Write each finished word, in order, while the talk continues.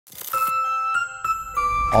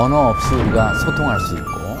언어 없이 우리가 소통할 수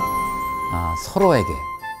있고 서로에게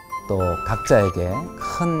또 각자에게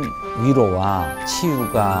큰 위로와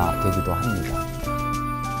치유가 되기도 합니다.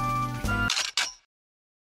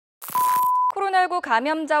 코로나19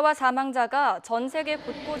 감염자와 사망자가 전 세계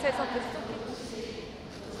곳곳에서 급속히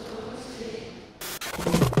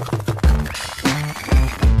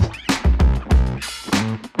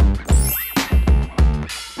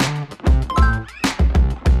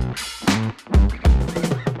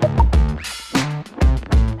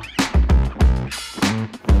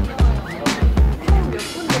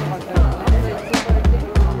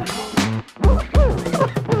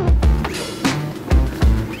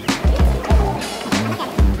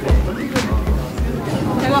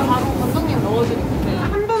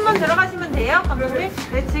감독님?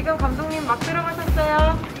 네, 지금 감독님 막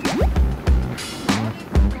들어가셨어요.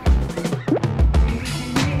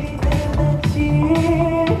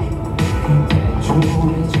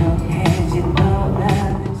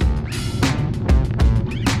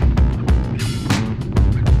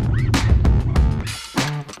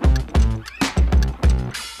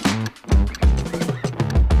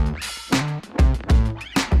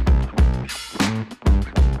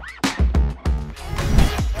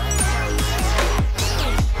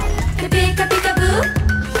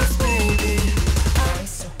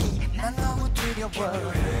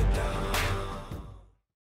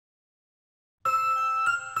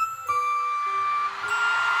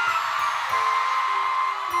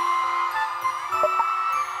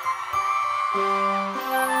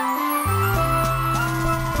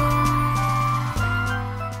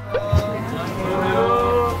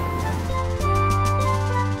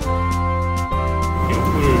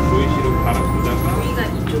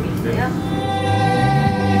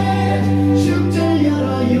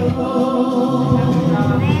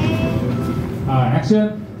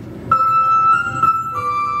 액션!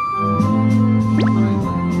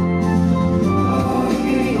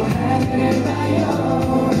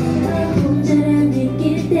 혼자라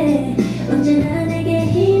느낄 때 언제나 내게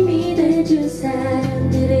힘이 돼준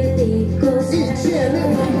사람들을 잊고 스쳐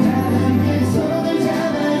손을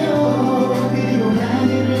잡아요 그리고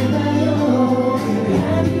하늘을 봐요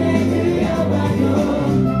하늘에 들려봐요.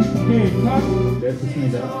 오케이, 컷! 네,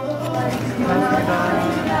 좋습니다.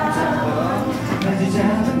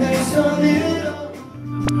 잡은 내 손으로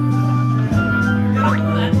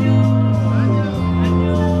여러분 안녕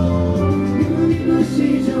눈이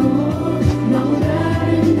부시죠 너무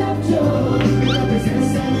아름답죠 그 앞에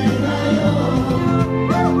세상을 봐요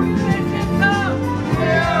우리 셋다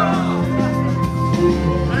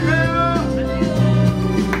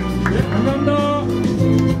네, 감사합니다.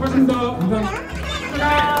 고맙습니다. 감사합니다.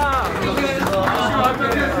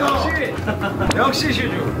 역시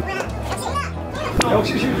시주.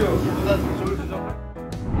 역시 시주.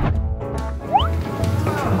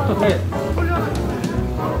 네.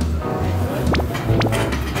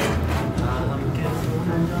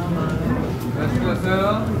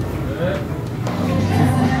 수고했어요. 네.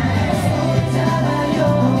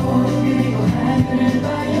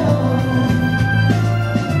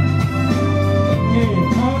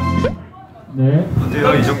 네.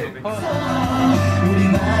 언제요 이 정도?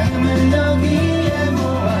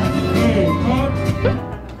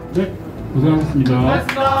 네, 고생하셨습니다.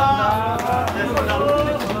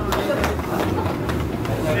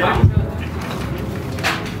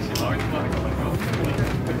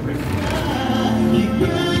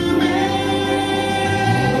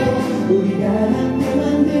 우리가 함께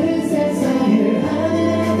만든 세상을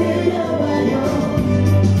하늘에 들려봐요.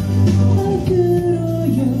 앞으로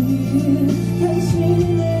여는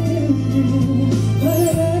당신의 눈을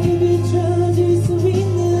환하게 비춰질 수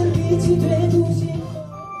있는 빛이 되고 싶어.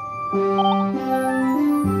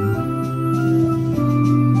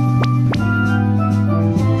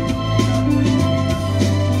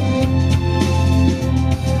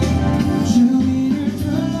 주위를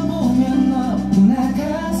둘러보면 너무나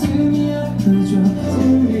가슴이 아프죠.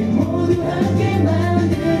 우리 모두 함께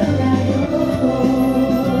만들어가요.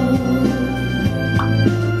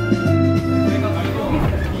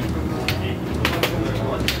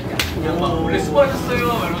 원래 수고하셨어요.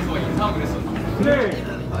 이러면서 인사하고 그랬었는데.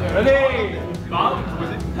 네, 레디, 마음,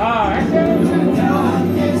 액션!